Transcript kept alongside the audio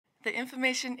The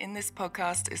information in this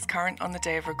podcast is current on the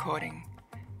day of recording.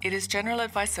 It is general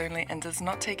advice only and does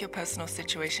not take your personal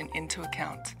situation into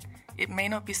account. It may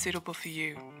not be suitable for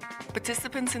you.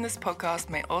 Participants in this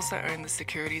podcast may also own the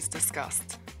securities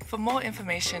discussed. For more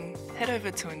information, head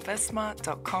over to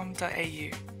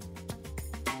investsmart.com.au.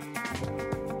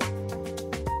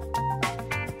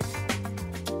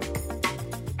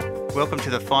 Welcome to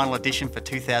the final edition for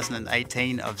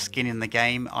 2018 of Skin in the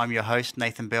Game. I'm your host,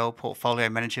 Nathan Bell, Portfolio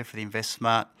Manager for the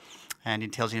InvestSmart and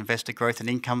Intelligent Investor Growth and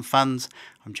Income Funds.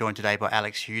 I'm joined today by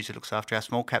Alex Hughes, who looks after our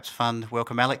Small Caps Fund.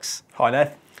 Welcome, Alex. Hi,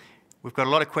 Nath. We've got a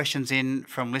lot of questions in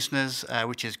from listeners,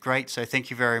 which is great, so thank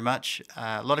you very much.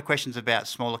 A lot of questions about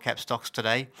smaller cap stocks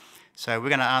today, so we're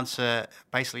going to answer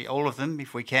basically all of them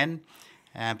if we can.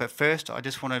 But first, I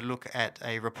just want to look at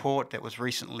a report that was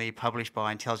recently published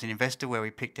by Intelligent Investor where we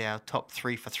picked our top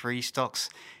 3 for 3 stocks.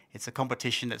 It's a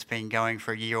competition that's been going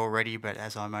for a year already, but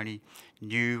as I'm only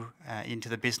new into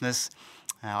the business,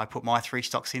 I put my 3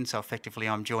 stocks in, so effectively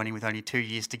I'm joining with only 2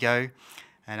 years to go.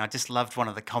 And I just loved one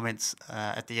of the comments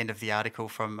at the end of the article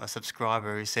from a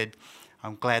subscriber who said,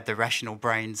 "I'm glad the rational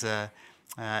brains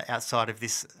outside of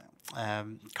this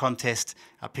contest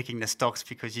are picking the stocks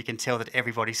because you can tell that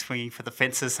everybody's swinging for the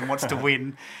fences and wants to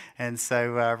win, and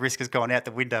so risk has gone out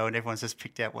the window and everyone's just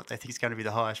picked out what they think is going to be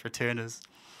the highest returners."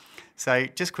 So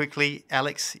just quickly,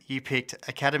 Alex, you picked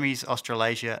Academies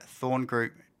Australasia, Thorn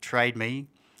Group, Trade Me.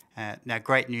 Now,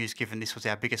 great news given this was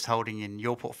our biggest holding in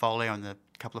your portfolio and the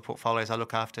couple of portfolios I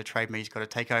look after. Trade Me's got a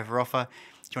takeover offer.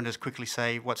 Do you want to just quickly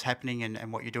say what's happening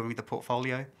and what you're doing with the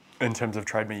portfolio? In terms of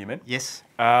Trade Me, you meant? Yes.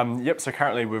 Yep, so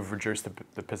currently we've reduced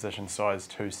the position size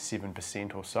to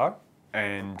 7% or so.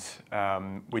 And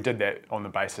we did that on the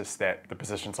basis that the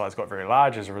position size got very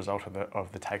large as a result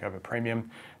of the takeover premium.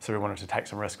 So we wanted to take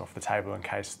some risk off the table in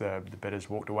case the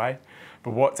bidders walked away.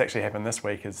 But what's actually happened this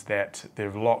week is that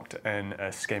they've locked in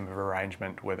a scheme of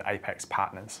arrangement with Apex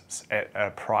Partners at a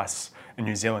price in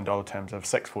New Zealand dollar terms of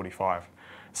 $6.45.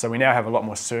 So we now have a lot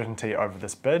more certainty over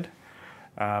this bid.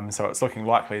 So it's looking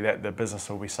likely that the business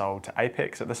will be sold to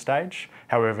Apex at this stage.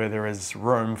 However, there is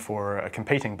room for a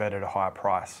competing bid at a higher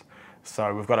price.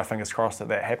 So we've got our fingers crossed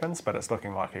that happens, but it's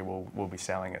looking likely we'll be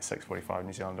selling at $6.45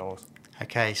 New Zealand dollars.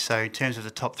 Okay, so in terms of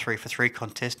the top 3 for 3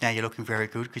 contest, now you're looking very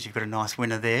good because you've got a nice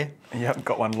winner there. Yep,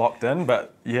 got one locked in,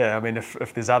 but yeah, I mean,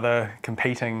 if there's other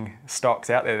competing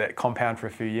stocks out there that compound for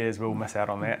a few years, we'll miss out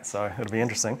on that, so it'll be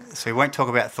interesting. So we won't talk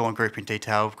about Thorn Group in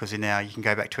detail because now you can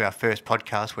go back to our first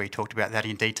podcast where you talked about that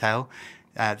in detail.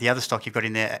 The other stock you've got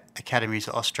in there, Academies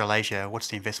Australasia, what's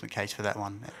the investment case for that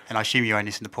one? And I assume you own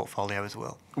this in the portfolio as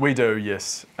well. We do,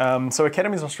 yes. So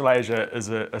Academies Australasia is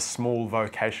a small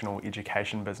vocational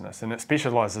education business, and it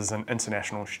specialises in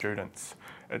international students.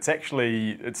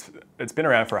 It's been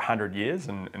around for 100 years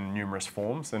in numerous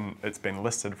forms, and it's been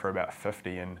listed for about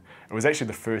 50. And it was actually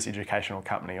the first educational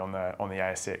company on the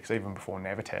ASX, even before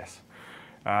Navitas.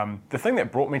 The thing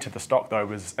that brought me to the stock, though,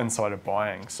 was insider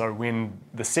buying. So when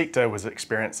the sector was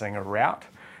experiencing a rout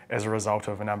as a result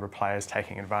of a number of players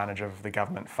taking advantage of the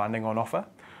government funding on offer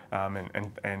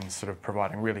and sort of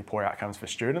providing really poor outcomes for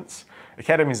students,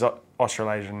 Academies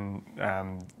Australasian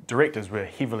directors were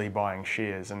heavily buying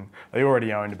shares, and they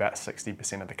already owned about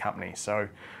 60% of the company. So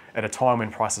at a time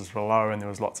when prices were low and there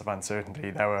was lots of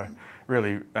uncertainty, they were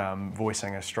really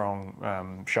voicing a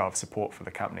strong show of support for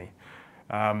the company.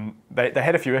 They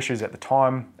had a few issues at the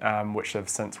time, which they've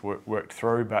since worked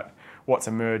through, but what's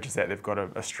emerged is that they've got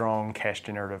a strong cash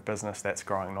generative business that's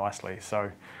growing nicely.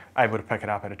 So able to pick it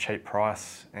up at a cheap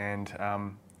price, and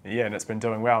and it's been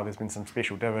doing well. There's been some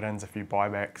special dividends, a few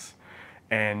buybacks,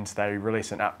 and they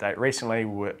released an update recently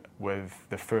with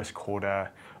the first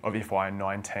quarter of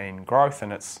FY19 growth,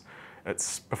 and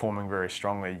it's performing very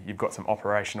strongly. You've got some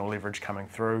operational leverage coming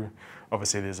through.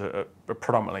 Obviously, there's a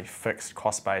predominantly fixed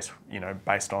cost base,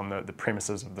 based on the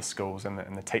premises of the schools and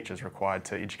the teachers required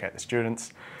to educate the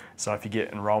students. So if you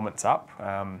get enrolments up,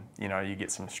 you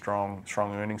get some strong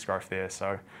earnings growth there.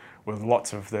 So with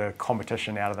lots of the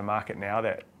competition out of the market now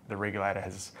that the regulator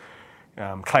has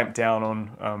clamped down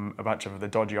on a bunch of the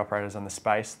dodgy operators in the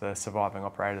space, the surviving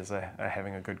operators are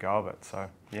having a good go of it. So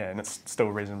yeah, and it's still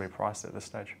reasonably priced at this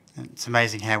stage. It's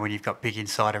amazing how when you've got big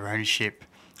insider ownership,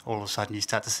 all of a sudden you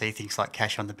start to see things like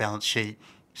cash on the balance sheet,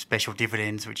 special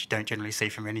dividends, which you don't generally see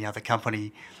from any other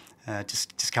company.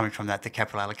 Just coming from that, the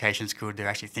capital allocation's good. They're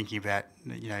actually thinking about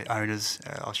owners,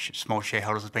 small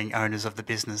shareholders as being owners of the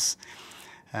business.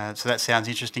 So that sounds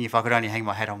interesting. If I could only hang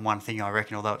my hat on one thing, I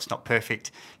reckon, although it's not perfect,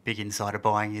 big insider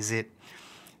buying is it.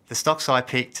 The stocks I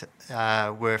picked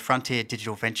were Frontier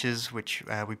Digital Ventures, which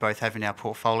we both have in our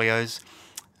portfolios,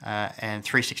 and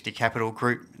 360 Capital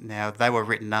Group. Now, they were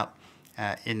written up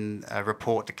in a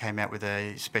report that came out with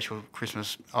a special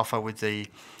Christmas offer with the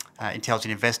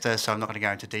Intelligent Investor, so I'm not going to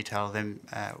go into detail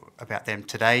about them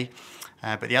today.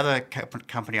 But the other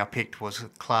company I picked was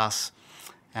Class,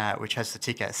 which has the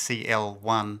ticker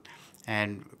CL1,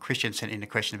 and Christian sent in a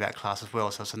question about Class as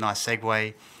well, so it's a nice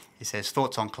segue. He says,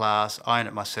 thoughts on Class, I own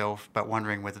it myself, but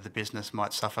wondering whether the business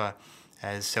might suffer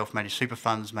as self-managed super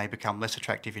funds may become less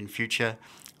attractive in future.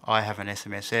 I have an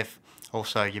SMSF.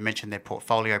 Also, you mentioned their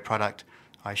portfolio product.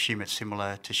 I assume it's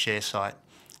similar to ShareSite.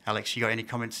 Alex, you got any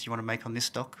comments you want to make on this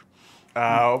stock?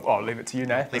 I'll leave it to you,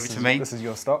 Nate. Leave it to me. This is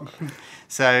your stock.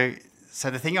 So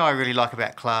the thing I really like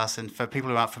about Class, and for people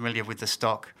who aren't familiar with the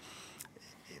stock,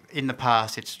 in the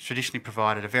past it's traditionally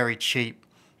provided a very cheap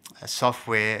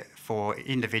software for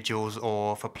individuals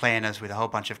or for planners with a whole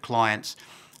bunch of clients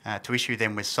to issue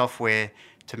them with software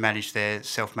to manage their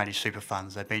self-managed super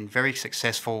funds. They've been very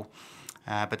successful,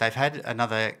 but they've had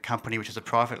another company, which is a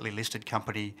privately listed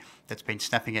company, that's been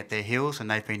snapping at their heels, and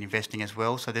they've been investing as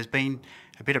well. So there's been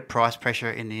a bit of price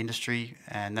pressure in the industry,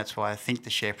 and that's why I think the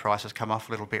share price has come off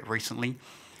a little bit recently.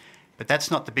 But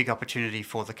that's not the big opportunity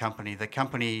for the company. The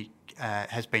company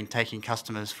has been taking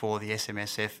customers for the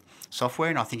SMSF software,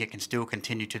 and I think it can still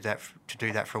continue to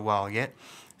do that for a while yet.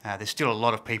 There's still a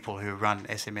lot of people who run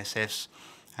SMSFs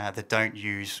that don't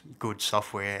use good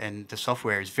software, and the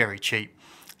software is very cheap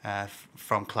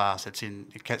from Class.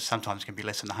 Sometimes can be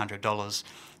less than $100,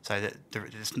 so that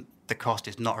the cost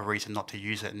is not a reason not to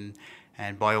use it.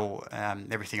 And by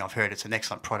everything I've heard, it's an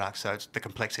excellent product. So the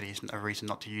complexity isn't a reason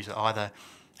not to use it either.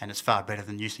 And it's far better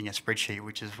than using a spreadsheet,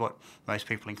 which is what most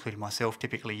people, including myself,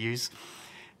 typically use.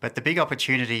 But the big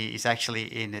opportunity is actually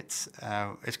in it's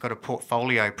got a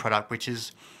portfolio product, which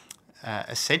is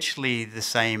essentially the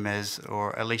same as,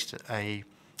 or at least a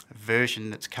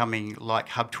version that's coming like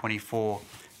Hub24,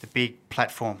 the big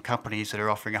platform companies that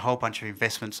are offering a whole bunch of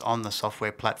investments on the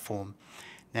software platform.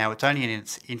 Now, it's only in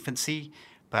its infancy,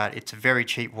 but it's a very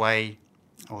cheap way,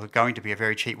 or going to be a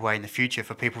very cheap way in the future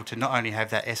for people to not only have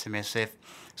that SMSF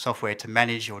software to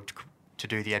manage or to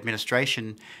do the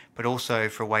administration, but also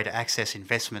for a way to access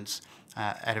investments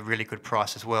at a really good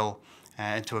price as well,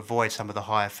 and to avoid some of the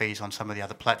higher fees on some of the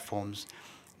other platforms.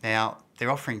 Now,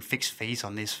 they're offering fixed fees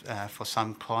on this for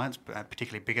some clients,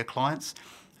 particularly bigger clients.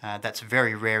 That's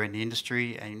very rare in the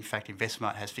industry, and in fact,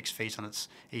 InvestSmart has fixed fees on its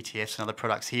ETFs and other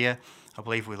products here. I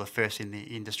believe we're the first in the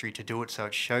industry to do it, so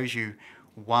it shows you,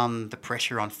 one, the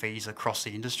pressure on fees across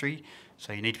the industry.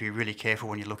 So you need to be really careful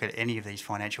when you look at any of these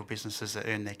financial businesses that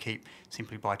earn their keep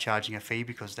simply by charging a fee,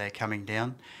 because they're coming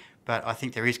down. But I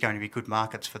think there is going to be good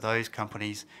markets for those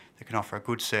companies that can offer a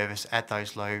good service at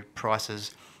those low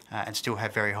prices and still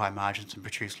have very high margins and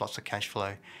produce lots of cash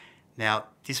flow. Now,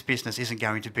 this business isn't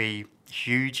going to be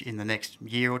huge in the next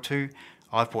year or two.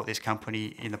 I've bought this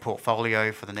company in the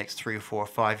portfolio for the next 3 or 4 or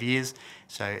 5 years,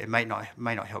 so it may not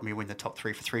help me win the top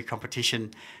 3 for 3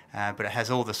 competition, but it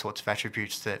has all the sorts of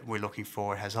attributes that we're looking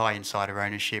for. It has high insider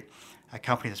ownership, a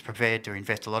company that's prepared to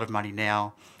invest a lot of money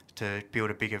now to build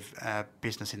a bigger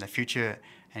business in the future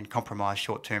and compromise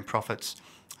short-term profits,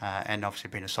 and obviously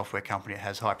being a software company, it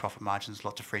has high profit margins,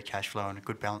 lots of free cash flow, and a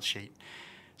good balance sheet.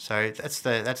 So that's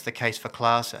the case for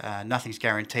Class. Nothing's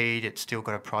guaranteed. It's still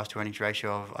got a price-to-earnings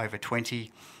ratio of over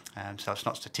 20, so it's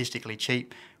not statistically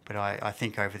cheap, but I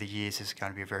think over the years it's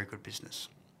going to be a very good business.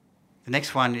 The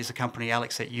next one is a company,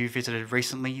 Alex, that you visited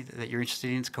recently that you're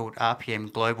interested in. It's called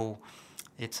RPM Global.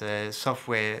 It's a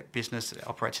software business that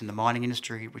operates in the mining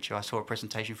industry, which I saw a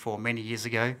presentation for many years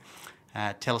ago.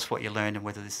 Tell us what you learned and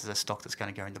whether this is a stock that's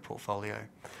going to go in the portfolio.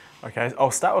 Okay, I'll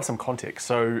start with some context.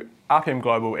 So RPM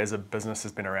Global as a business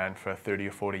has been around for 30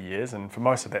 or 40 years, and for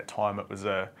most of that time it was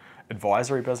a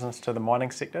advisory business to the mining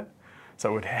sector.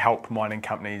 So it would help mining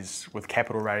companies with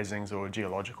capital raisings or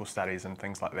geological studies and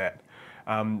things like that.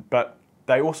 But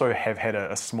they also have had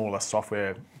a smaller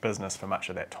software business for much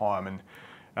of that time,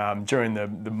 and during the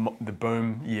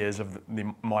boom years of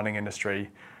the mining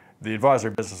industry, the advisory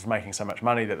business was making so much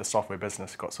money that the software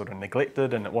business got sort of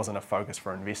neglected and it wasn't a focus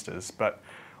for investors. But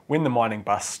when the mining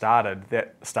bust started,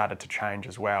 that started to change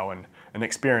as well, and an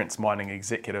experienced mining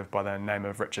executive by the name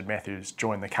of Richard Matthews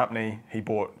joined the company. He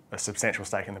bought a substantial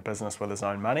stake in the business with his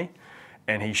own money,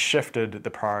 and he shifted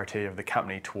the priority of the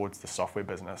company towards the software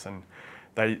business, and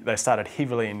they started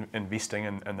heavily investing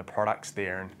in the products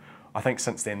there, and I think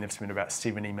since then they've spent about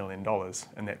 $70 million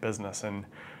in that business, and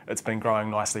it's been growing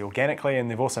nicely organically, and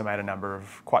they've also made a number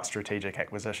of quite strategic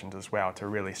acquisitions as well to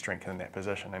really strengthen that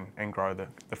position and grow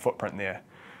the footprint there.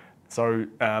 So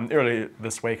earlier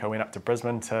this week I went up to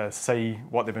Brisbane to see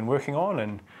what they've been working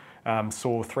on, and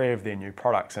saw 3 of their new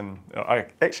products, and I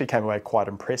actually came away quite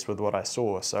impressed with what I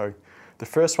saw. So The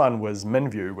first one was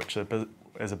MinView, which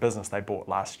is a business they bought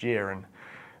last year. And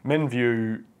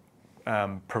MinView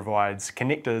provides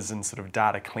connectors and sort of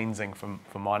data cleansing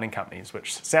for mining companies,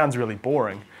 which sounds really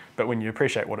boring, but when you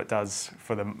appreciate what it does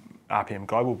for the RPM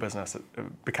Global business, it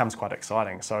becomes quite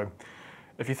exciting. So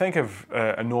if you think of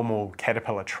a normal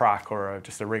Caterpillar truck or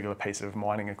just a regular piece of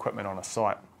mining equipment on a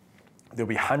site, there'll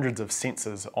be hundreds of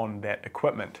sensors on that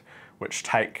equipment which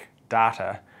take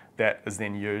data that is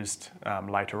then used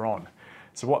later on.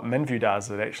 So what MinView does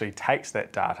is it actually takes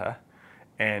that data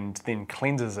and then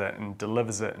cleanses it and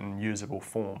delivers it in usable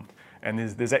form. And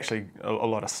there's actually a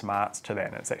lot of smarts to that,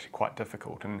 and it's actually quite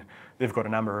difficult. And they've got a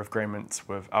number of agreements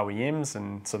with OEMs,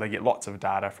 and so they get lots of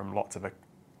data from lots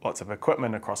of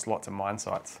equipment across lots of mine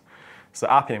sites. So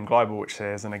RPM Global, which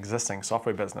has an existing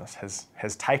software business,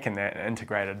 has taken that and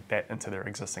integrated that into their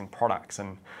existing products.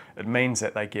 And it means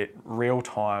that they get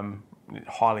real-time,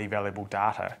 highly valuable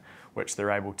data, which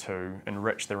they're able to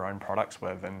enrich their own products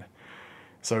with. And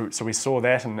so we saw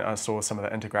that, and I saw some of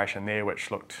the integration there,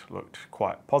 which looked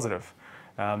quite positive.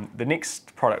 The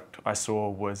next product I saw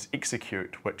was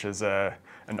Execute, which is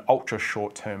an ultra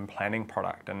short-term planning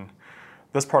product. And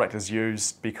this product is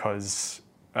used because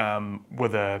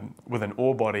with an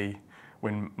ore body,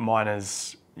 when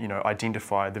miners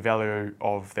identify the value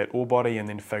of that ore body and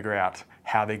then figure out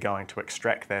how they're going to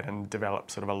extract that and develop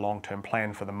sort of a long-term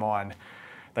plan for the mine,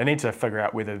 they need to figure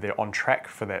out whether they're on track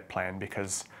for that plan,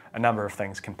 because a number of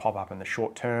things can pop up in the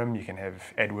short term. You can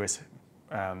have adverse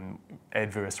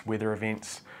weather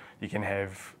events. You can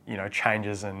have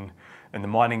changes in the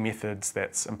mining methods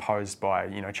that's imposed by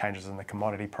changes in the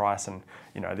commodity price, and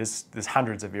there's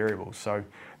hundreds of variables. So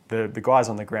the guys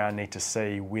on the ground need to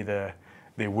see whether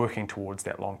they're working towards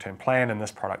that long-term plan, and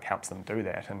this product helps them do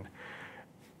that. And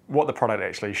what the product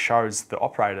actually shows the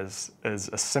operators is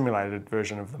a simulated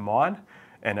version of the mine,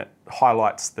 and it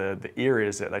highlights the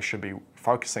areas that they should be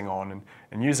focusing on.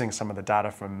 And using some of the data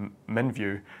from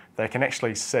MinView, they can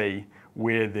actually see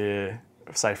where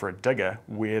say for a digger,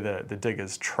 where the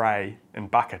digger's tray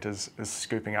and bucket is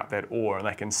scooping up that ore, and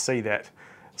they can see that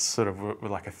sort of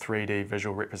with like a 3D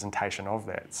visual representation of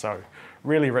that. So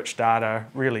really rich data,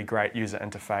 really great user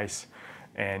interface,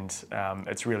 and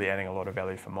it's really adding a lot of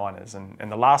value for miners.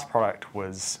 And the last product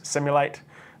was Simulate,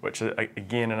 which is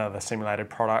again another simulated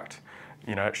product.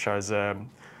 It shows a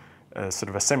sort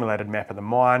of a simulated map of the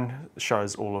mine,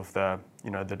 shows all of the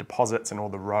the deposits and all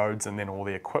the roads and then all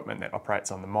the equipment that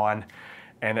operates on the mine,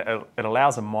 and it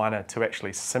allows a miner to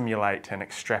actually simulate and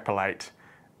extrapolate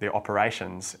their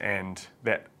operations, and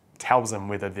that tells them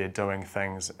whether they're doing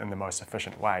things in the most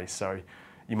efficient way. So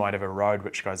you might have a road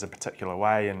which goes a particular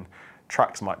way, and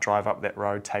trucks might drive up that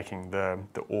road taking the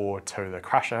ore to the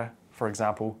crusher, for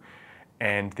example,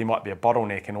 and there might be a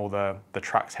bottleneck and all the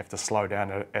trucks have to slow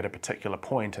down at a particular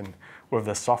point. And with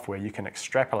the software, you can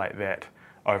extrapolate that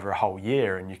over a whole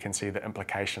year, and you can see the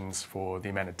implications for the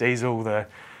amount of diesel the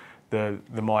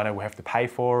miner will have to pay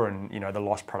for, and the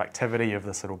lost productivity of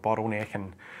this little bottleneck.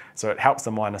 And so it helps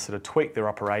the miner sort of tweak their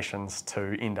operations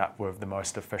to end up with the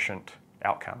most efficient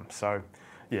outcome. So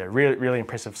yeah, really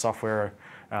impressive software.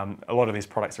 A lot of these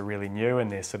products are really new, and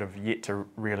they're sort of yet to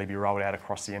really be rolled out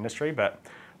across the industry, but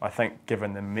I think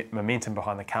given the momentum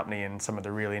behind the company and some of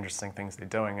the really interesting things they're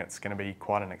doing, it's going to be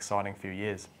quite an exciting few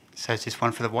years. So is this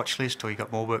one for the watch list, or you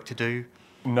got more work to do?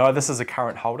 No, this is a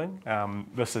current holding.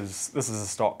 This is a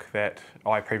stock that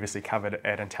I previously covered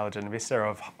at Intelligent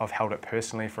Investor. I've held it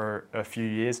personally for a few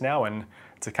years now, and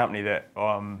it's a company that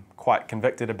I'm quite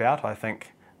convicted about. I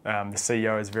think the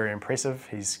CEO is very impressive.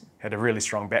 He's had a really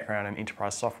strong background in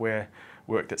enterprise software,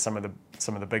 worked at some of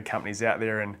the big companies out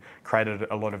there and created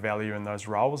a lot of value in those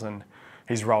roles, and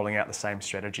he's rolling out the same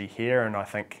strategy here. And I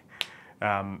think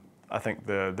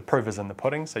the proof is in the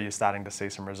pudding, so you're starting to see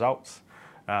some results.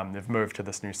 They've moved to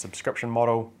this new subscription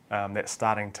model that's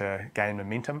starting to gain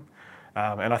momentum,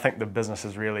 and I think the business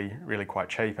is really quite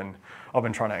cheap. And I've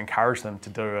been trying to encourage them to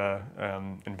do a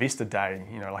investor day,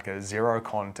 like a Xero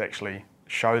con, to actually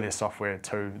show their software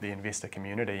to the investor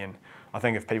community. And I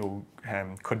think if people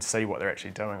could see what they're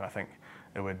actually doing, I think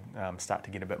it would start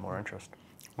to get a bit more interest.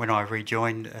 When I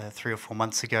rejoined 3 or 4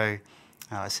 months ago,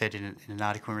 I said in an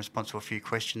article in response to a few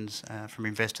questions from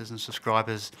investors and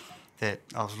subscribers that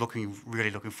I was really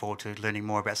looking forward to learning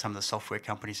more about some of the software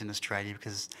companies in Australia,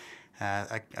 because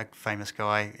a famous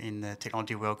guy in the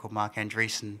technology world called Mark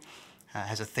Andreessen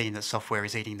has a theme that software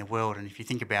is eating the world. And if you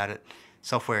think about it,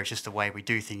 software is just a way we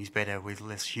do things better with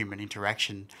less human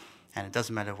interaction. And it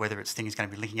doesn't matter whether it's things going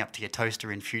to be linking up to your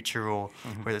toaster in future or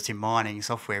whether it's in mining,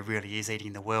 software really is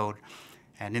eating the world.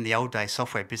 And in the old days,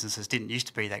 software businesses didn't used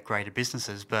to be that great at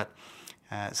businesses, but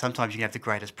Sometimes you can have the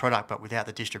greatest product, but without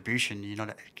the distribution, you're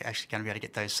not actually going to be able to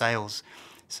get those sales.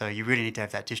 So you really need to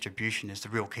have that distribution is the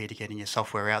real key to getting your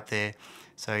software out there.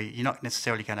 So you're not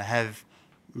necessarily going to have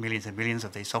millions and millions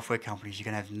of these software companies. You're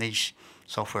going to have niche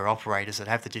software operators that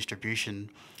have the distribution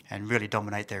and really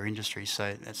dominate their industry.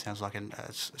 So that sounds like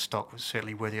a stock was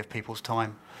certainly worthy of people's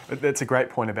time. That's a great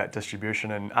point about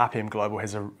distribution, and RPM Global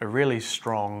has a really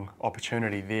strong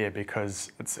opportunity there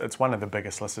because it's one of the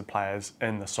biggest listed players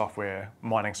in the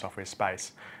mining software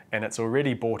space, and it's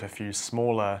already bought a few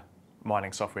smaller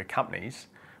mining software companies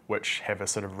which have a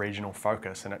sort of regional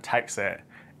focus, and it takes that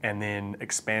and then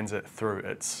expands it through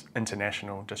its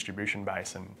international distribution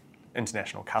base and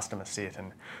international customer set.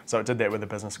 And so it did that with a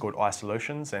business called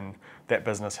iSolutions, and that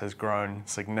business has grown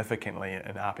significantly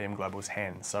in RPM Global's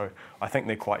hands. So I think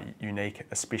they're quite unique,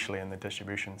 especially in the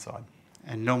distribution side.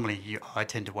 And normally I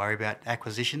tend to worry about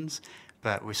acquisitions,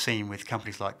 but we're seeing with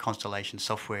companies like Constellation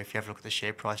Software, if you have a look at the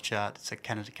share price chart, it's a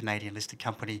Canadian listed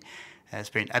company, it's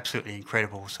been absolutely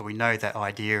incredible. So we know that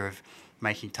idea of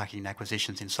making tuck-in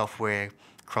acquisitions in software,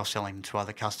 cross-selling to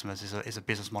other customers is a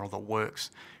business model that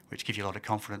works, which gives you a lot of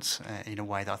confidence in a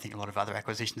way that I think a lot of other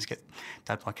acquisitions get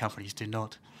done by companies do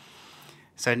not.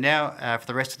 So now for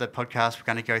the rest of the podcast, we're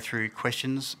going to go through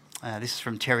questions. This is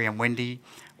from Terry and Wendy.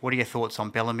 What are your thoughts on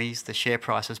Bellamy's? The share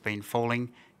price has been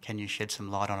falling. Can you shed some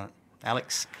light on it?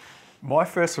 Alex? My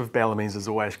first with Bellamy's is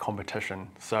always competition.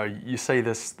 So you see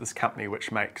this company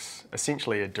which makes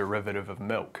essentially a derivative of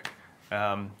milk,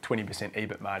 20%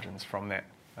 EBIT margins from that.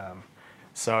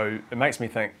 So it makes me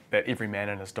think that every man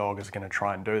and his dog is going to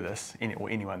try and do this, or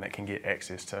anyone that can get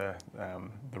access to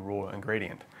the raw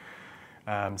ingredient.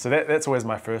 So that's always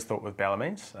my first thought with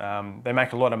Bellamy's. They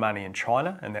make a lot of money in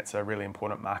China, and that's a really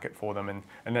important market for them.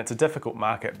 And that's a difficult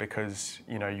market because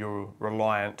you're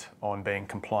reliant on being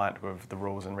compliant with the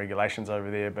rules and regulations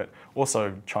over there, but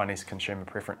also Chinese consumer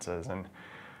preferences. And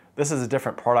this is a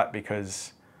different product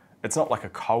because it's not like a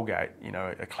Colgate,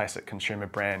 a classic consumer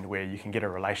brand where you can get a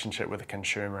relationship with a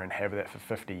consumer and have that for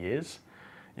 50 years.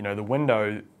 The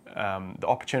window, the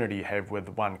opportunity you have with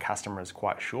one customer is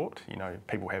quite short.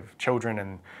 People have children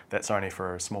and that's only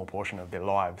for a small portion of their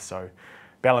lives. So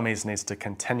Bellamy's needs to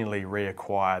continually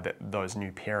reacquire those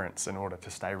new parents in order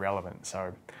to stay relevant.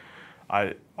 So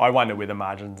I wonder whether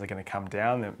margins are going to come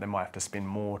down. They might have to spend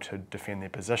more to defend their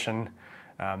position.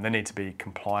 They need to be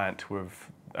compliant with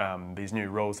these new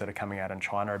rules that are coming out in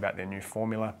China about their new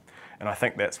formula. And I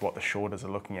think that's what the shorters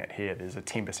are looking at here. There's a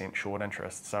 10% short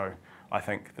interest. So I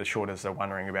think the shorters are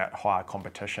wondering about higher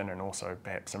competition and also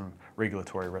perhaps some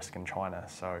regulatory risk in China.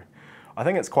 So I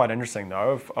think it's quite interesting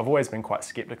though. I've always been quite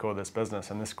skeptical of this business,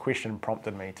 and this question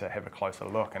prompted me to have a closer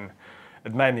look. And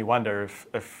it made me wonder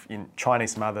if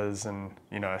Chinese mothers and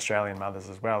Australian mothers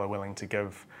as well are willing to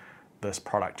give this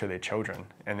product to their children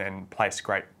and then place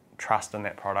great trust in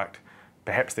that product.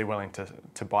 Perhaps they're willing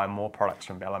to buy more products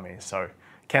from Bellamy. So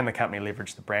can the company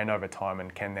leverage the brand over time,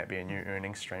 and can that be a new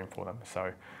earning stream for them?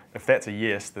 So if that's a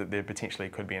yes, that there potentially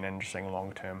could be an interesting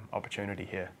long-term opportunity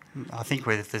here. I think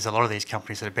there's a lot of these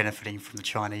companies that are benefiting from the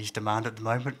Chinese demand at the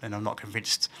moment, and I'm not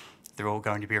convinced they're all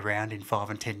going to be around in 5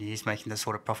 and 10 years making the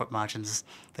sort of profit margins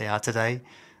they are today.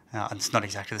 And it's not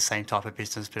exactly the same type of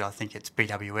business, but I think it's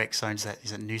BWX owns that,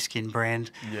 is a New Skin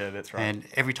brand. Yeah, that's right. And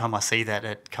every time I see that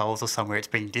at Coles or somewhere, it's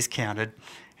being discounted.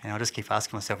 And I just keep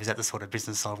asking myself, is that the sort of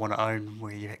business I want to own,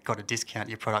 where you've got to discount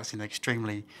your products in an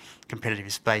extremely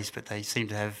competitive space, but they seem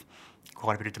to have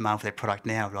quite a bit of demand for their product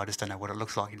now, but I just don't know what it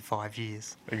looks like in 5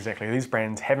 years. Exactly. These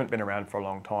brands haven't been around for a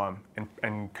long time,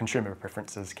 and consumer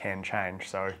preferences can change.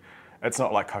 So it's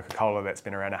not like Coca-Cola that's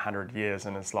been around 100 years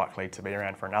and is likely to be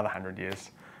around for another 100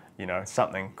 years.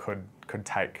 Something could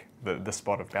take the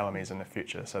spot of Bellamy's in the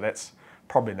future. So that's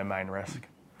probably the main risk.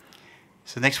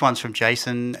 So the next one's from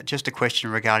Jason. Just a question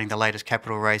regarding the latest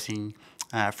capital raising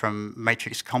from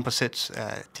Matrix Composites,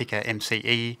 ticker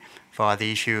MCE, via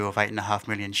the issue of 8.5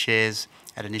 million shares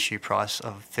at an issue price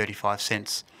of 35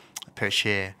 cents per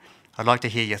share. I'd like to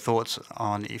hear your thoughts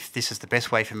on if this is the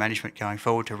best way for management going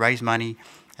forward to raise money,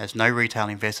 as no retail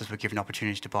investors were given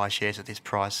opportunities to buy shares at this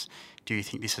price. Do you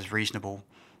think this is reasonable?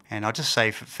 And I'll just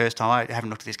say, for the first time, I haven't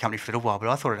looked at this company for a little while, but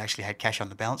I thought it actually had cash on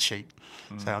the balance sheet.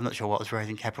 So I'm not sure what was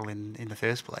raising capital in the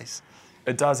first place.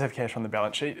 It does have cash on the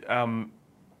balance sheet.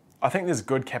 I think there's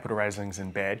good capital raisings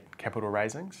and bad capital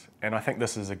raisings. And I think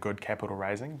this is a good capital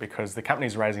raising because the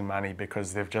company's raising money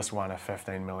because they've just won a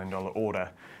 $15 million order.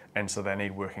 And so they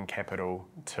need working capital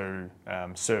to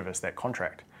service that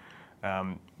contract.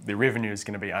 The revenue is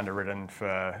going to be underwritten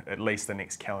for at least the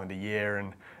next calendar year,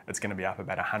 and it's going to be up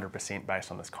about 100%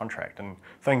 based on this contract. And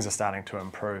things are starting to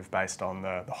improve based on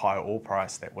the higher oil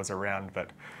price that was around,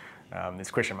 but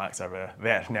There's question marks over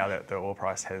that now that the oil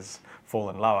price has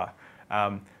fallen lower.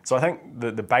 So I think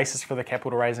the basis for the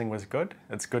capital raising was good.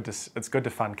 It's good to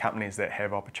fund companies that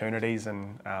have opportunities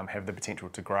and have the potential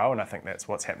to grow, and I think that's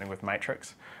what's happening with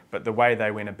Matrix. But the way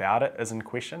they went about it is in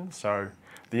question. So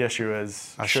the issue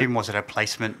is... I assume, was it a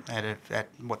placement at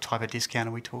what type of discount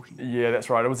are we talking? Yeah, that's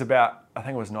right. It was about, I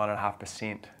think it was 9.5%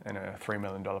 in a $3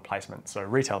 million placement. So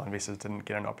retail investors didn't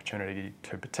get an opportunity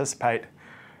to participate.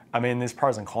 I mean, there's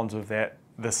pros and cons of that.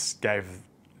 This gave...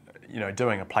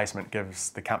 doing a placement gives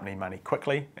the company money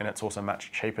quickly, and it's also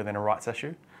much cheaper than a rights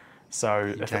issue. So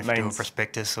you don't have to do a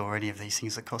prospectus or any of these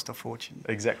things that cost a fortune.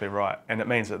 Exactly right, and it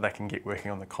means that they can get working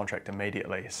on the contract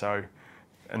immediately. So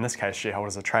in this case,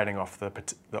 shareholders are trading off the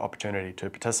opportunity to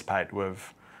participate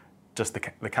with just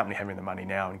the company having the money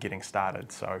now and getting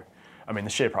started. So, I mean, the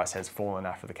share price has fallen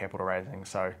after the capital raising,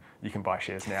 so you can buy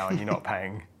shares now and you're not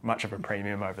paying much of a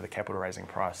premium over the capital raising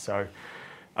price. So,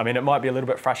 I mean, it might be a little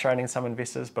bit frustrating to some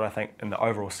investors, but I think in the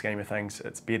overall scheme of things,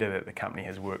 it's better that the company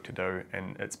has work to do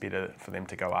and it's better for them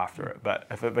to go after it. But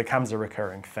if it becomes a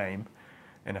recurring theme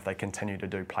and if they continue to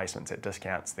do placements at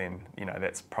discounts, then,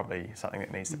 that's probably something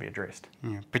that needs to be addressed.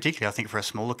 Yeah, particularly, I think, for a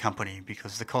smaller company,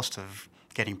 because the cost of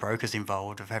getting brokers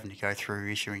involved, of having to go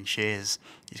through issuing shares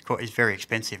is very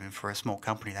expensive, and for a small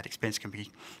company, that expense can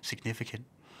be significant.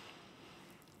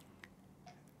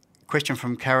 Question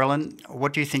from Carolyn.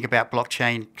 What do you think about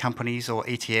blockchain companies or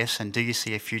ETFs, and do you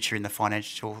see a future in the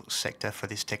financial sector for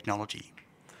this technology?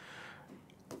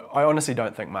 I honestly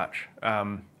don't think much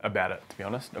about it, to be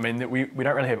honest. I mean, we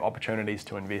don't really have opportunities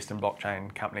to invest in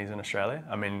blockchain companies in Australia.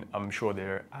 I mean, I'm sure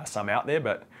there are some out there,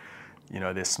 but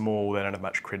they're small, they don't have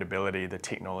much credibility. The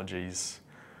technologies,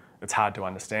 it's hard to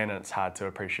understand and it's hard to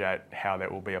appreciate how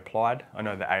that will be applied. I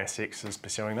know the ASX is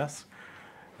pursuing this.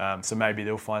 So maybe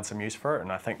they'll find some use for it,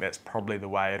 and I think that's probably the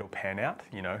way it'll pan out.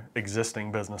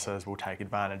 Existing businesses will take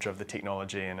advantage of the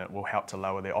technology and it will help to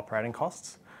lower their operating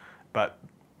costs. But,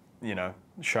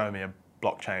 show me a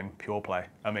blockchain pure play.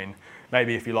 I mean,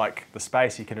 maybe if you like the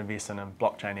space, you could invest in a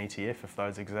blockchain ETF if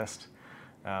those exist.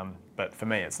 But for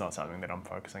me, it's not something that I'm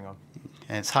focusing on.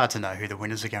 And it's hard to know who the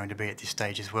winners are going to be at this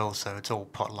stage as well, so it's all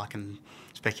potluck and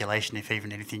speculation if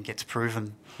even anything gets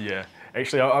proven. Yeah.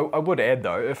 Actually, I would add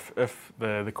though, if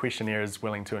the questionnaire is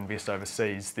willing to invest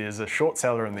overseas, there's a short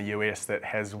seller in the US that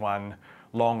has one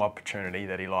long opportunity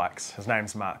that he likes. His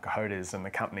name's Mark Cahodes and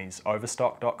the company's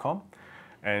overstock.com.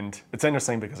 And it's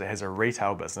interesting because it has a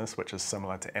retail business, which is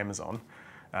similar to Amazon,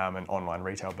 an online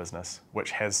retail business,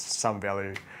 which has some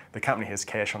value. The company has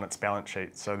cash on its balance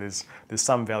sheet, so there's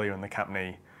some value in the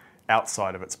company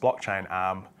outside of its blockchain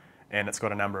arm, and it's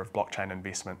got a number of blockchain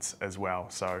investments as well.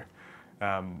 So,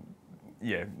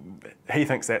 yeah, he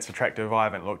thinks that's attractive. I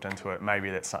haven't looked into it. Maybe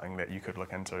that's something that you could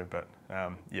look into, but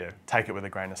yeah, take it with a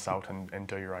grain of salt and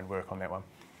do your own work on that one.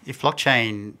 If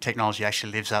blockchain technology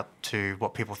actually lives up to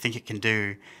what people think it can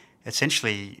do,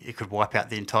 essentially it could wipe out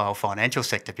the entire financial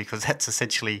sector, because that's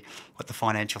essentially what the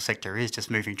financial sector is, just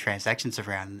moving transactions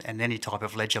around, and any type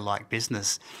of ledger-like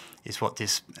business is what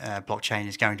this blockchain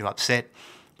is going to upset.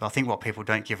 But I think what people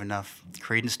don't give enough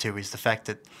credence to is the fact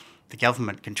that the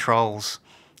government controls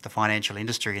the financial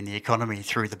industry and the economy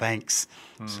through the banks.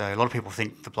 So a lot of people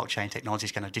think the blockchain technology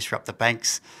is going to disrupt the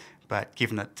banks, but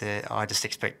given that I just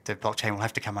expect the blockchain will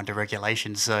have to come under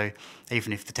regulation. So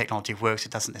even if the technology works,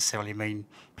 it doesn't necessarily mean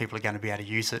people are going to be able to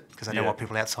use it, because they don't want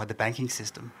people outside the banking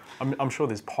system. I'm sure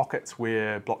there's pockets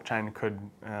where blockchain could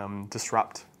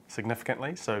disrupt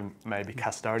significantly. So maybe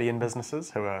custodian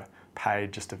businesses who are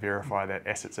paid just to verify that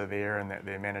assets are there and that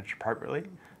they're managed appropriately.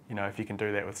 You know, if you can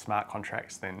do that with smart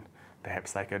contracts, then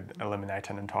perhaps they could eliminate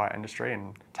an entire industry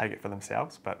and take it for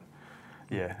themselves. But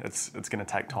yeah, it's going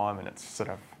to take time, and it's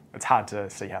hard to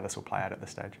see how this will play out at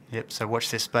this stage. Yep, so watch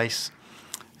this space.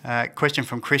 Question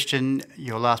from Christian.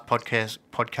 Your last podcast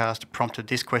prompted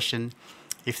this question.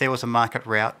 If there was a market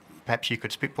route, perhaps you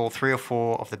could spitball 3 or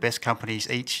 4 of the best companies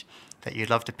each that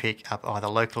you'd love to pick up either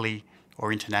locally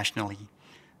or internationally.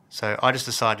 So I just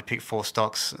decided to pick 4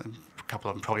 stocks. A couple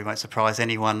of them probably won't surprise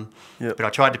anyone. Yep.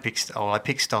 But I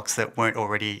picked stocks that weren't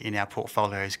already in our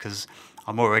portfolios, because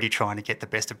I'm already trying to get the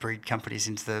best of breed companies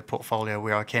into the portfolio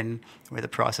where I can, where the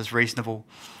price is reasonable.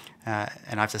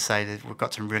 And I have to say that we've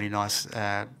got some really nice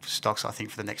stocks, I think,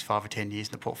 for the next 5 or 10 years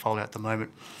in the portfolio at the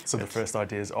moment. So the first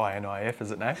idea is INIF,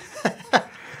 is it now?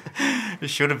 It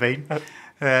should have been.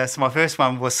 So my first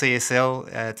one was CSL.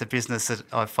 It's a business that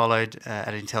I've followed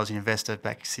at Intelligent Investor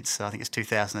back since, I think it's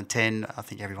 2010. I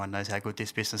think everyone knows how good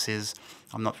this business is.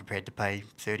 I'm not prepared to pay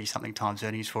 30-something times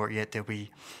earnings for it yet. There'll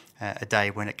be a day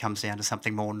when it comes down to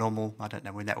something more normal. I don't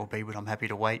know when that will be, but I'm happy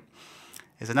to wait.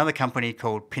 There's another company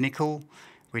called Pinnacle,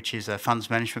 which is a funds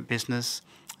management business.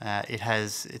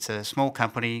 It's a small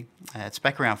company. It's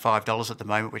back around $5 at the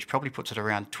moment, which probably puts it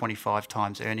around 25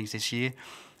 times earnings this year.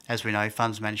 As we know,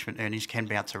 funds management earnings can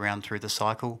bounce around through the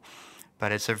cycle,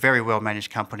 but it's a very well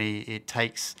managed company. It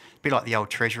takes, a bit like the old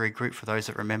Treasury Group, for those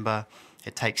that remember,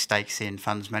 it takes stakes in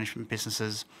funds management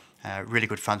businesses, really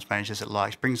good funds managers it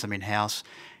likes, brings them in-house.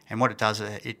 And what it does,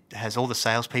 it has all the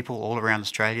salespeople all around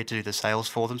Australia to do the sales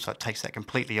for them, so it takes that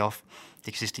completely off the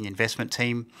existing investment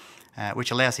team,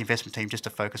 which allows the investment team just to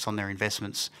focus on their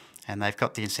investments. And they've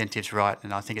got the incentives right,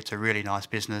 and I think it's a really nice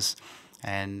business.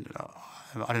 And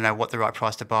I don't know what the right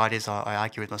price to buy it is. I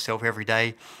argue with myself every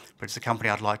day, but it's a company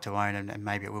I'd like to own, and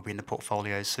maybe it will be in the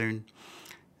portfolio soon.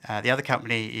 The other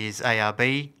company is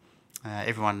ARB.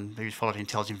 Everyone who's followed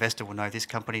Intelligent Investor will know this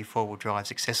company, four-wheel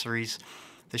drives accessories.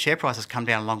 The share price has come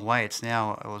down a long way. It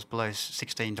was below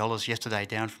 $16 yesterday,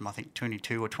 down from I think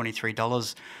 $22 or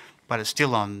 $23, but it's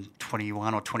still on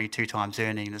 21 or 22 times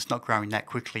earning, and it's not growing that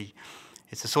quickly.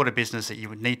 It's the sort of business that you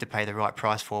would need to pay the right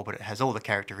price for, but it has all the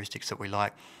characteristics that we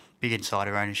like: big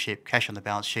insider ownership, cash on the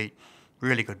balance sheet,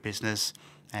 really good business,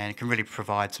 and it can really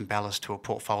provide some ballast to a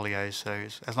portfolio. So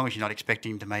as long as you're not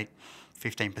expecting to make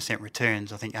 15%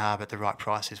 returns, I think ARB at the right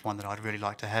price is one that I'd really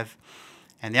like to have.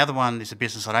 And the other one is a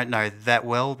business I don't know that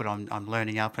well, but I'm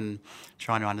learning up and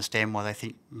trying to understand why they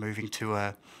think moving to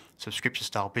a subscription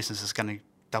style business is going to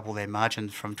double their margin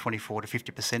from 24 to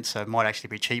 50%. So it might actually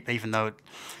be cheap, even though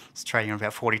it's trading on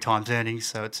about 40 times earnings.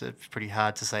 So it's pretty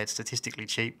hard to say it's statistically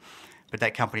cheap. But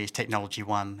that company is Technology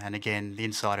One. And again, the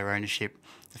insider ownership,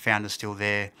 the founder's still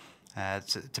there.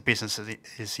 It's a business that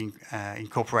has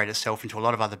incorporated itself into a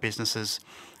lot of other businesses.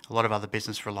 A lot of other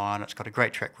businesses rely on it. It's got a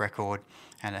great track record,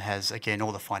 and it has, again,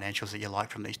 all the financials that you like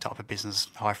from these type of business: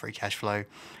 high free cash flow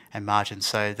and margins.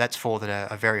 So that's four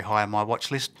that are very high on my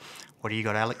watch list. What do you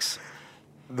got, Alex?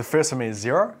 The first for me is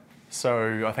Xero.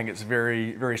 So I think it's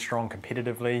very, very strong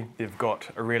competitively. They've got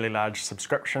a really large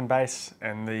subscription base,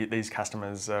 and these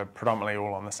customers are predominantly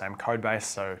all on the same code base.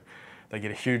 So they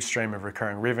get a huge stream of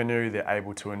recurring revenue. They're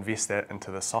able to invest that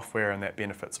into the software, and that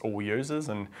benefits all users.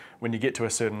 And when you get to a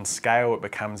certain scale, it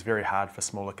becomes very hard for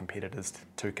smaller competitors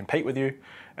to compete with you.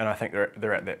 And I think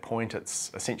they're at that point. It's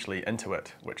essentially Intuit,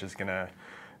 which is going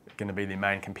to be their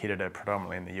main competitor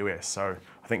predominantly in the US. So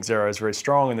I think Xero is very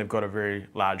strong, and they've got a very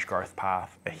large growth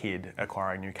path ahead,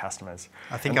 acquiring new customers.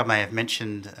 I think I may have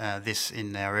mentioned this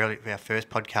in our first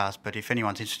podcast, but if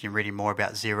anyone's interested in reading more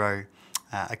about Xero,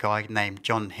 a guy named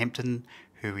John Hempton,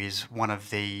 who is one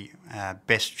of the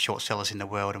best short sellers in the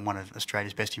world and one of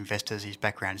Australia's best investors. His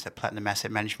background is at Platinum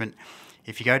Asset Management.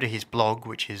 If you go to his blog,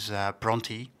 which is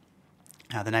Bronte,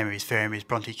 the name of his firm is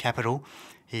Bronte Capital,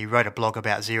 he wrote a blog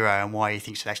about Xero and why he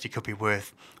thinks it actually could be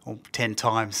worth 10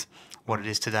 times what it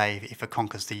is today if it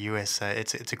conquers the US. So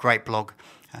it's a great blog,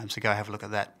 so go have a look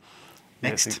at that.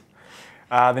 Next.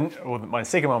 My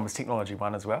second one was Technology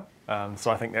One as well.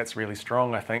 So I think that's really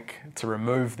strong. I think to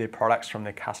remove their products from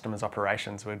their customers'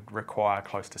 operations would require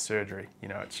close to surgery.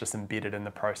 It's just embedded in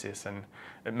the process, and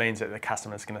it means that the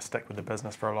customer's going to stick with the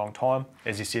business for a long time.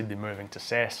 As you said, they're moving to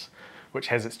SaaS, which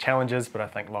has its challenges, but I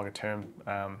think longer term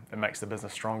it makes the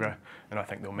business stronger, and I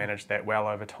think they'll manage that well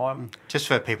over time. Just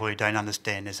for people who don't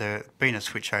understand, there's been a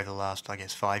switch over the last,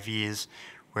 5 years,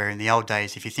 where in the old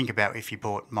days, if you think about if you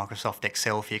bought Microsoft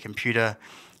Excel for your computer,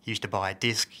 you used to buy a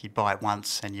disk, you'd buy it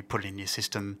once and you put it in your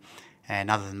system, and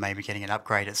other than maybe getting an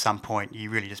upgrade at some point, you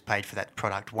really just paid for that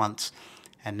product once.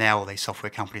 And now all these software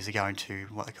companies are going to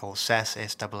what they call SaaS,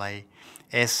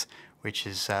 SaaS, which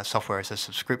is software as a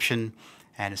subscription,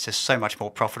 and it's just so much more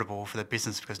profitable for the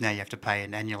business because now you have to pay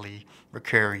an annually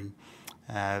recurring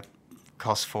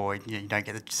cost for, you don't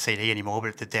get the CD anymore,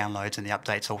 but the downloads and the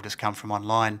updates all just come from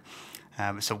online.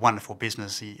 It's a wonderful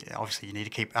business. Obviously, you need to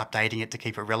keep updating it to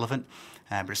keep it relevant,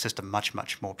 but it's just a much,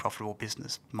 much more profitable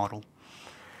business model.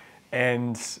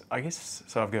 And I guess,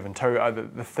 so I've given two.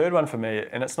 The third one for me,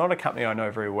 and it's not a company I know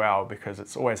very well because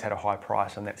it's always had a high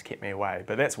price and that's kept me away,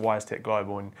 but that's WiseTech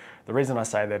Global. And the reason I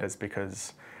say that is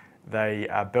because they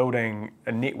are building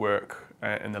a network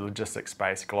in the logistics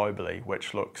space globally,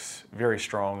 which looks very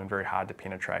strong and very hard to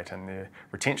penetrate. And their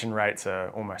retention rates are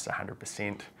almost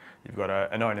 100%. You've got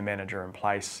an owner-manager in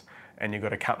place, and you've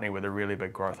got a company with a really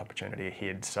big growth opportunity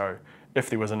ahead. So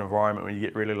if there was an environment where you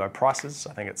get really low prices,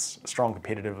 I think it's strong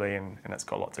competitively and it's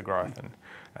got lots of growth. And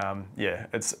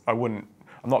I'm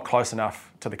not close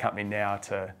enough to the company now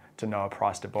to know a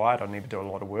price to buy it. I need to do a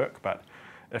lot of work, but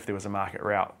if there was a market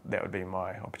route, that would be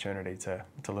my opportunity to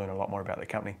learn a lot more about the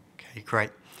company. Okay, great.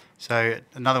 So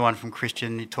another one from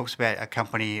Christian, he talks about a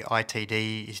company,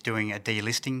 ITD, is doing a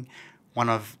delisting. One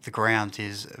of the grounds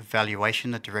is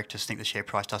valuation. The directors think the share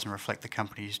price doesn't reflect the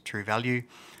company's true value.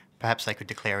 Perhaps they could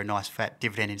declare a nice fat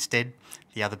dividend instead.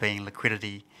 The other being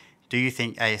liquidity. Do you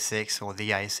think ASX or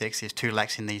the ASX is too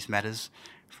lax in these matters?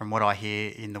 From what I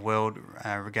hear in the world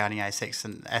regarding ASX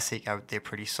and ASIC, they're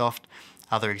pretty soft.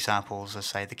 Other examples are,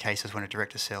 say, the cases when a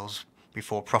director sells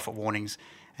before profit warnings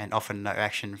and often no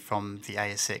action from the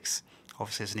ASX.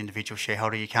 Obviously, as an individual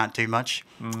shareholder, you can't do much.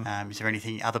 Is there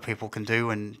anything other people can do,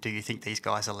 and do you think these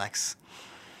guys are lax?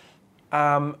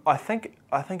 I think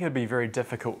it'd be very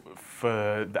difficult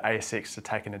for the ASX to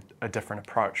take a different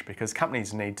approach, because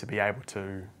companies need to be able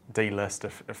to delist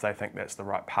if they think that's the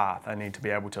right path. They need to be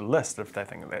able to list if they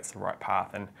think that that's the right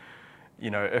path. And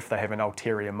if they have an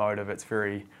ulterior motive, it's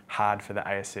very hard for the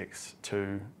ASX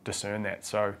to discern that.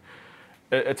 So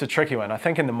it's a tricky one. I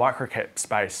think in the microcap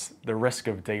space, the risk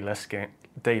of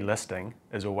delisting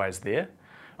is always there.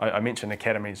 I mentioned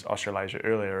Academies Australasia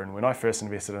earlier, and when I first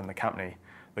invested in the company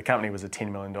was a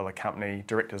 $10 million company,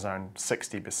 directors owned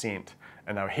 60%,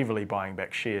 and they were heavily buying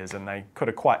back shares, and they could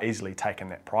have quite easily taken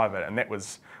that private, and that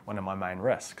was one of my main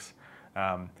risks.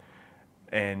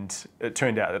 And it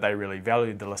turned out that they really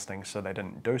valued the listing, so they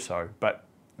didn't do so, but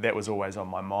that was always on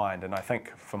my mind, and I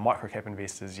think for microcap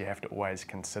investors, you have to always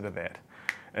consider that.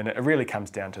 And it really comes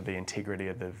down to the integrity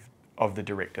of the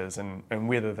directors and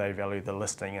whether they value the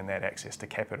listing and that access to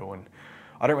capital. And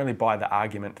I don't really buy the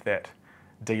argument that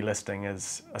delisting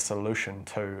is a solution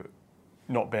to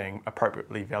not being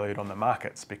appropriately valued on the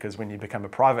markets, because when you become a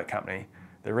private company,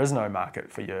 there is no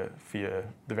market for the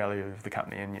value of the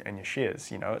company and your shares.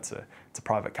 It's a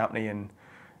private company,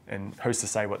 and who's to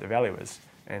say what the value is?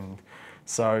 And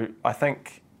so I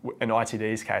think in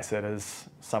ITD's case, it is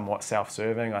somewhat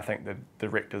self-serving. I think the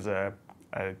directors are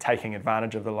taking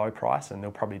advantage of the low price, and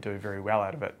they'll probably do very well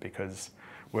out of it, because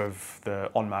with the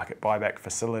on-market buyback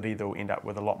facility, they'll end up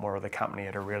with a lot more of the company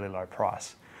at a really low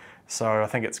price. So I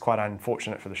think it's quite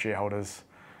unfortunate for the shareholders.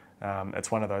 It's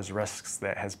one of those risks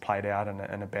that has played out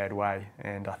in a bad way,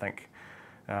 and I think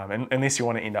unless you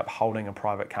want to end up holding a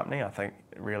private company, I think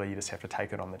really you just have to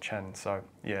take it on the chin. So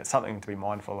yeah, it's something to be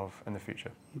mindful of in the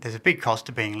future. There's a big cost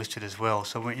to being listed as well.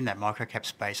 So in that microcap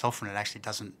space, often it actually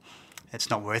it's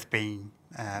not worth being,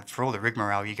 for all the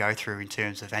rigmarole you go through in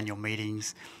terms of annual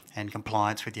meetings and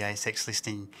compliance with the ASX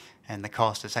listing and the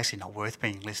cost, it's actually not worth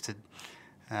being listed.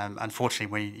 Unfortunately,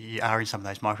 when you are in some of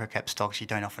those microcap stocks, you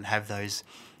don't often have those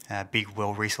big,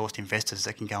 well-resourced investors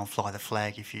that can go and fly the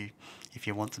flag if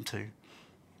you want them to.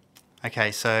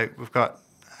 Okay, so we've got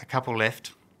a couple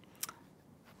left.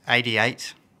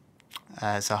 88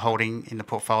 is a holding in the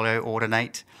portfolio,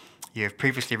 Ordinate. You've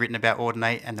previously written about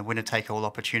Ordinate and the winner-take-all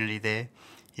opportunity there.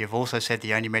 You've also said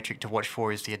the only metric to watch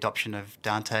for is the adoption of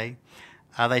Dante.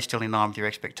 Are they still in line with your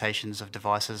expectations of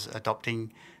devices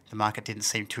adopting? The market didn't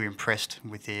seem too impressed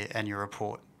with their annual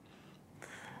report.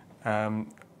 The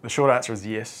short answer is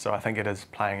yes. So I think it is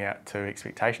playing out to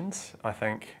expectations. I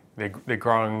think they're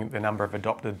growing the number of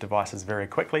adopted devices very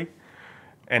quickly,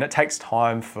 and it takes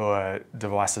time for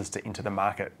devices to enter the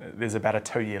market. There's about a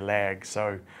 2-year lag.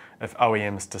 So if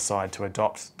OEMs decide to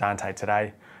adopt Dante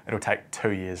today, it'll take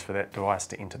 2 years for that device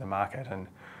to enter the market. And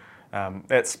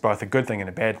that's both a good thing and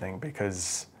a bad thing,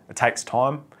 because it takes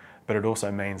time, but it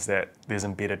also means that there's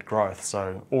embedded growth.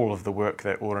 So all of the work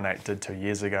that Ordinate did 2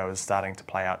 years ago is starting to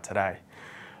play out today.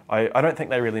 I don't think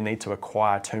they really need to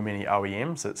acquire too many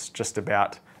OEMs. It's just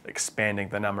about expanding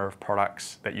the number of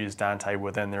products that use Dante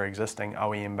within their existing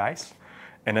OEM base.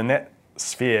 And in that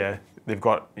sphere, they've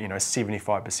got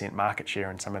 75% market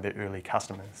share in some of their early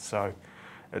customers. So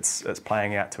it's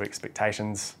playing out to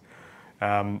expectations.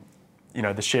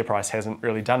 The share price hasn't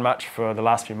really done much for the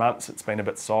last few months. It's been a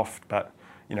bit soft, but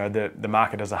the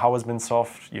market as a whole has been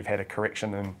soft. You've had a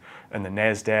correction in the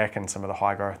NASDAQ and some of the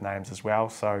high growth names as well.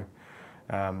 So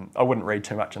I wouldn't read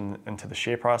too much into the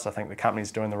share price. I think the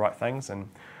company's doing the right things, and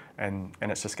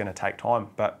it's just going to take time.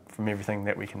 But from everything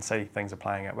that we can see, things are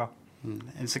playing out well. And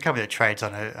it's a company that trades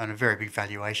on a very big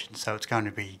valuation, so it's going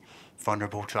to be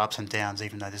vulnerable to ups and downs,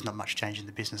 even though there's not much change in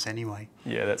the business anyway.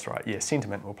 Yeah, that's right. Yeah,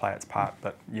 sentiment will play its part,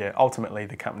 but yeah, ultimately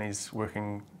the company's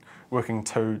working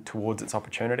towards its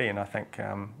opportunity, and I think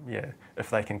if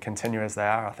they can continue as they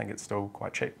are, I think it's still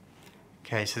quite cheap.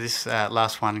 Okay, so this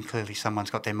last one, clearly someone's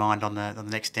got their mind on the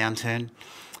next downturn.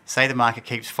 Say the market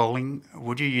keeps falling,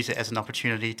 would you use it as an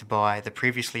opportunity to buy the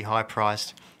previously high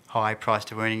price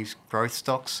to earnings growth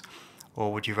stocks,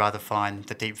 or would you rather find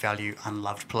the deep value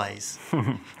unloved plays?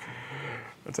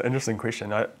 That's an interesting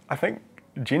question. I think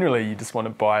generally you just want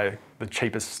to buy the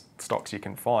cheapest stocks you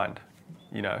can find.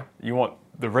 You want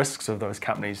the risks of those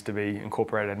companies to be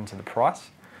incorporated into the price,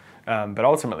 but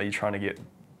ultimately you're trying to get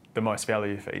the most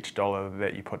value for each dollar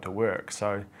that you put to work.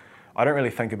 So I don't really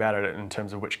think about it in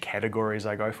terms of which categories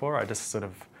I go for. I just sort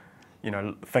of,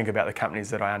 think about the companies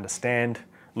that I understand,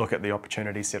 look at the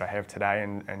opportunities that I have today,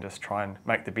 and just try and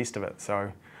make the best of it.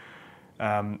 So,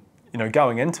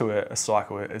 going into a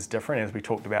cycle is different, as we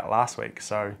talked about last week.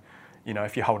 So,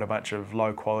 if you hold a bunch of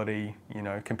low quality,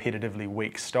 competitively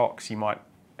weak stocks, you might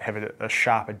have a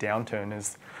sharper downturn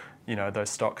as, those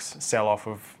stocks sell off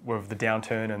with the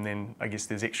downturn, and then I guess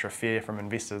there's extra fear from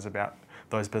investors about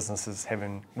those businesses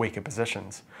having weaker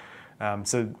positions.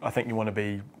 So I think you want to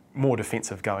be more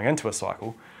defensive going into a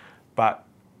cycle, but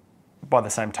by the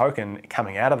same token,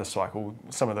 coming out of the cycle,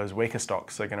 some of those weaker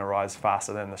stocks are going to rise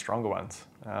faster than the stronger ones.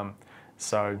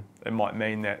 So it might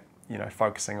mean that,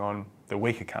 focusing on the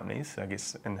weaker companies, I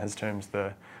guess in his terms,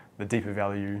 the deeper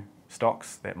value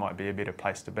stocks, that might be a better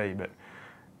place to be.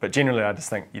 But generally, I just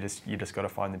think you just got to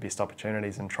find the best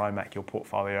opportunities and try and make your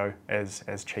portfolio as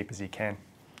cheap as you can.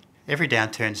 Every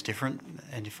downturn's different,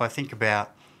 and if I think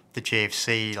about the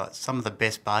GFC, like some of the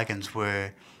best bargains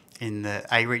were in the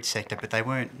A-REIT sector, but they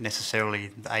weren't necessarily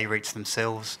the A-REITs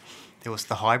themselves. There was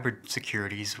the hybrid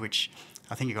securities, which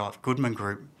I think you got Goodman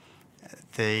Group,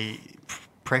 the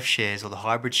pref shares or the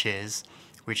hybrid shares,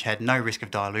 which had no risk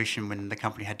of dilution when the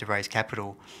company had to raise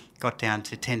capital, got down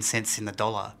to 10 cents in the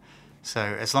dollar. So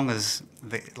as long as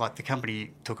the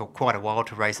company took quite a while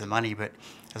to raise the money, but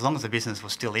as long as the business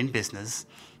was still in business,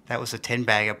 that was a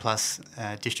 10-bagger plus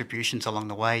distributions along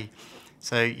the way.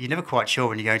 So you're never quite sure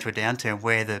when you go into a downturn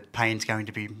where the pain's going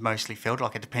to be mostly felt.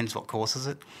 Like, it depends what causes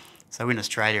it. So in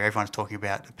Australia, everyone's talking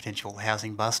about a potential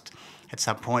housing bust at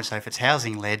some point. So if it's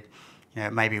housing-led,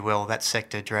 maybe that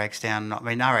sector drags down. I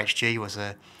mean, RHG was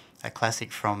a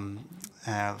classic from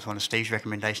it was one of Steve's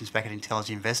recommendations back at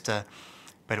Intelligent Investor,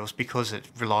 but it was because it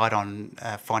relied on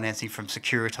financing from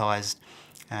securitized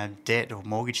debt or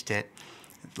mortgage debt.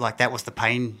 Like, that was the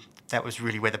pain. That was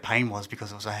really where the pain was,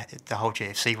 because it was the whole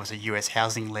GFC was a US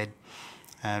housing-led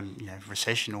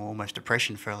recession or almost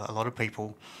depression for a lot of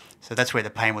people. So that's where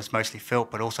the pain was mostly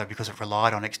felt, but also because it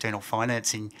relied on external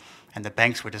financing and the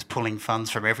banks were just pulling funds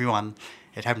from everyone.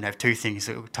 It happened to have two things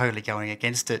that were totally going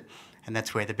against it, and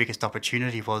that's where the biggest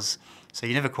opportunity was. So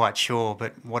you're never quite sure,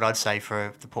 but what I'd say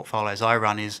for the portfolios I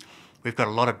run is we've got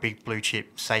a lot of big blue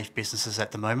chip safe businesses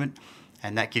at the moment,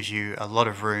 and that gives you a lot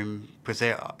of room, because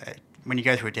when you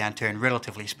go through a downturn,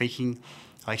 relatively speaking,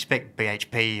 I expect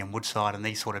BHP and Woodside and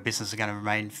these sort of businesses are going to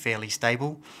remain fairly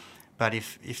stable. But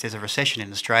if there's a recession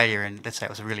in Australia, and let's say it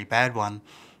was a really bad one,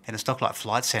 then a stock like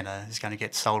Flight Centre is going to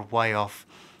get sold way off.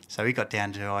 So we got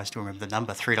down to, I still remember the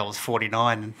number,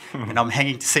 $3.49, and I'm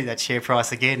hanging to see that share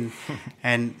price again.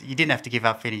 And you didn't have to give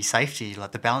up any safety.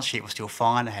 Like, the balance sheet was still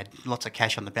fine. It had lots of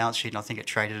cash on the balance sheet, and I think it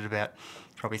traded at about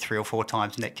probably 3 or 4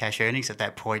 times net cash earnings at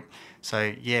that point.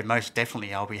 So yeah, most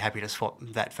definitely I'll be happy to swap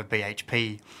that for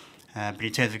BHP. But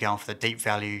in terms of going for the deep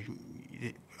value,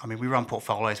 I mean, we run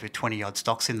portfolios with 20-odd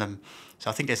stocks in them,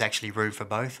 so I think there's actually room for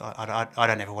both. I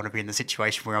don't ever want to be in the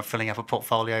situation where I'm filling up a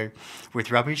portfolio with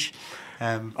rubbish.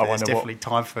 There's definitely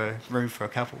room for a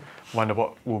couple. Wonder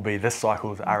what will be this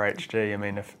cycle's RHG. I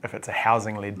mean, if it's a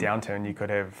housing-led downturn, you could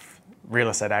have real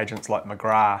estate agents like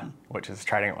McGrath, which is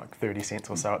trading at like 30 cents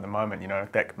or so at the moment.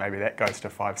 Maybe that goes to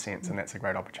 5 cents, and that's a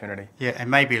great opportunity. Yeah, and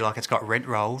maybe it's got rent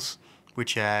rolls,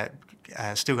 which are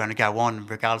still going to go on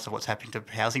regardless of what's happening to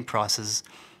housing prices,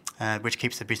 which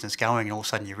keeps the business going, and all of a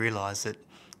sudden you realise that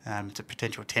it's a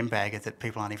potential 10-bagger that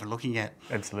people aren't even looking at.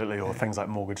 Absolutely, or things like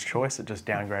Mortgage Choice, it just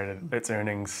downgraded its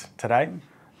earnings today.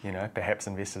 Perhaps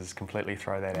investors completely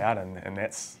throw that out, and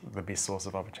that's the best source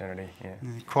of opportunity. Yeah.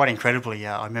 Quite incredibly,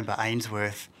 I remember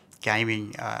Ainsworth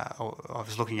Gaming, I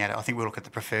was looking at it, I think we looked at the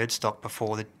preferred stock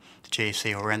before the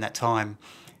GFC or around that time.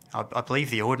 I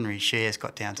believe the ordinary shares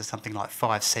got down to something like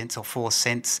 5 cents or 4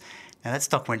 cents. Now that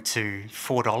stock went to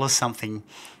 $4 something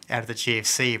out of the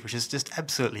GFC, which is just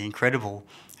absolutely incredible.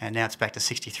 And now it's back to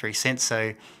 63 cents.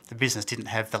 So the business didn't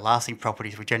have the lasting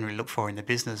properties we generally look for in the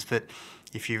business. But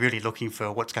if you're really looking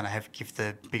for what's going to give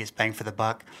the biggest bang for the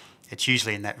buck, it's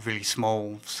usually in that really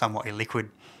small, somewhat illiquid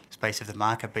space of the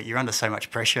market. But you're under so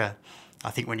much pressure.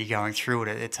 I think when you're going through it,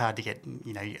 it's hard to get,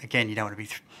 again, you don't want to be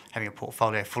having a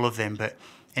portfolio full of them, but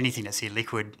anything that's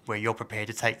illiquid where you're prepared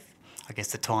to take, I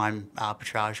guess, the time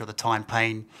arbitrage or the time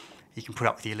pain, you can put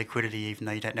up with the illiquidity even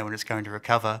though you don't know when it's going to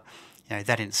recover.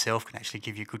 That in itself can actually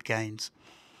give you good gains.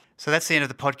 So that's the end of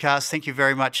the podcast. Thank you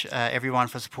very much, everyone,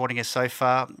 for supporting us so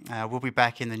far. We'll be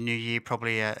back in the new year,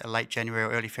 probably late January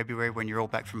or early February when you're all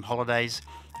back from holidays.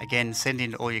 Again, send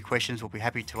in all your questions. We'll be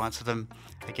happy to answer them.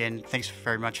 Again, thanks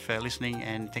very much for listening,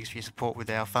 and thanks for your support with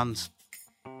our funds.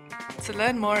 To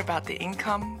learn more about the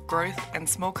income, growth and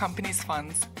small companies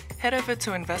funds, head over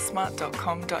to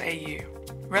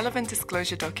investsmart.com.au. Relevant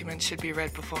disclosure documents should be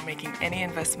read before making any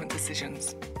investment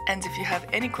decisions. And if you have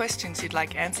any questions you'd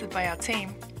like answered by our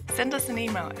team, send us an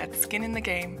email at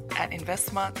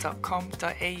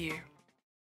skininthegame@investsmart.com.au.